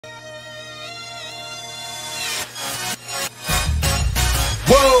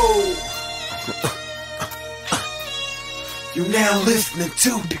You now listening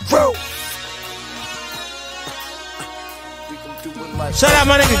to The Growth. Shout out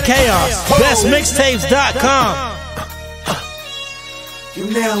my nigga Chaos, bestmixtapes.com.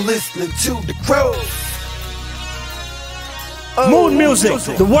 You now listening to The Growth. Mood Music,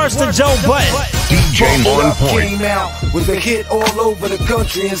 the worst of Joe Budden. DJ on point. Came out with a hit all over the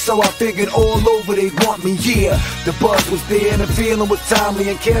country, and so I figured all over they'd want me, yeah. The buzz was there and the feeling was timely,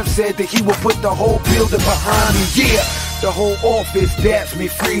 and Kev said that he would put the whole building behind me, yeah. The whole office daps me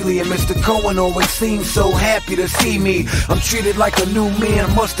freely, and Mr. Cohen always seems so happy to see me. I'm treated like a new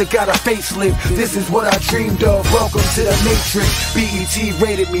man, must have got a facelift. This is what I dreamed of, welcome to the Matrix. BET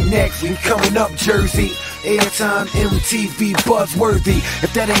rated me next, we coming up Jersey. Airtime, MTV, buzzworthy.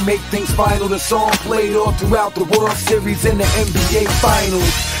 If that ain't make things final, the song played all throughout the World Series and the NBA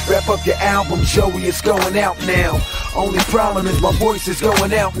Finals. Wrap up your album, Joey, it's going out now. Only problem is my voice is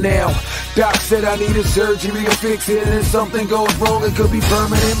going out now. Doc said I needed surgery to fix it, and if something goes wrong, it could be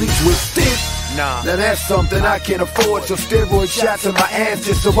permanently twisted. Now that's something I can't afford, so steroid shots in my ass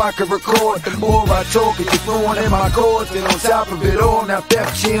just so I can record. The more I talk, it gets throwing in my chords, and on top of it all, now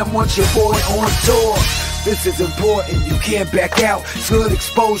Def Jam wants your boy on tour. This is important, you can't back out. It's good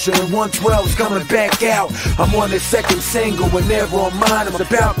exposure, and 112's coming back out. I'm on the second single, and never on mine. I'm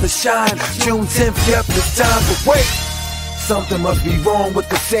about to shine. June 10th, yep, it's time, but wait. Something must be wrong with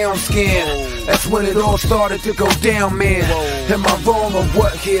the sound scan. That's when it all started to go down, man. Am I wrong or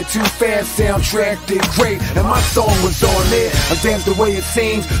what here? Too Fast soundtrack did great, and my song was on there. I'm damn the way it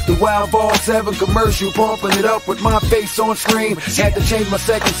seems. The Wild Ball 7 commercial, pumping it up with my face on screen. Had to change my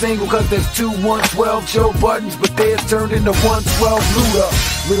second single, cause there's two 112 Joe Buddens, but theirs turned into 112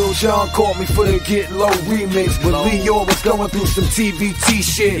 Luda. Little John called me for the Get Low remix, but Leo was going through some TVT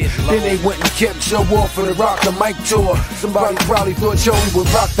shit. Then they went and kept Joe off for the Rock the Mic tour. Somebody probably thought Joey would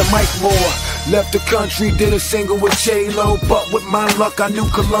rock the mic more. Left the country, did a single with J-Lo, but with my luck I knew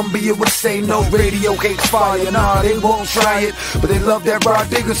Columbia would say no. Radio hates fire, nah, they won't try it, but they love that Rod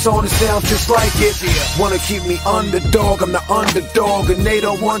Digger song, it sounds just like it. Wanna keep me underdog, I'm the underdog, and they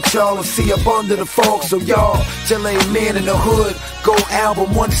don't want y'all to see up under the fog. So y'all, tell a man in the hood, go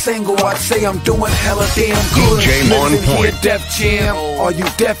album, one single, I'd say I'm doing hella damn good. DJ on Listen here, point. Def Jam, are you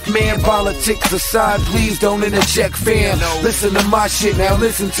deaf, man? Politics aside, please don't interject, fam. Listen to my shit, now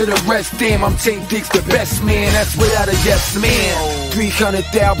listen to the rest, damn. I'm Tank Dix, the best man, that's without a yes man.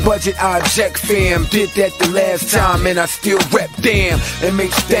 300,000 budget, I object, fam. Did that the last time, and I still rep, damn. And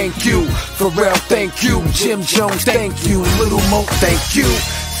makes thank you, Pharrell, thank you. Jim Jones, thank you. Little Mo, thank you.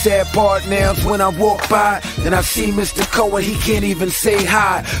 Sad part now is when I walk by and I see Mr. Cohen, he can't even say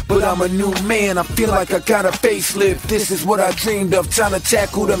hi. But I'm a new man, I feel like I got a facelift. This is what I dreamed of, time to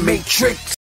tackle the Matrix.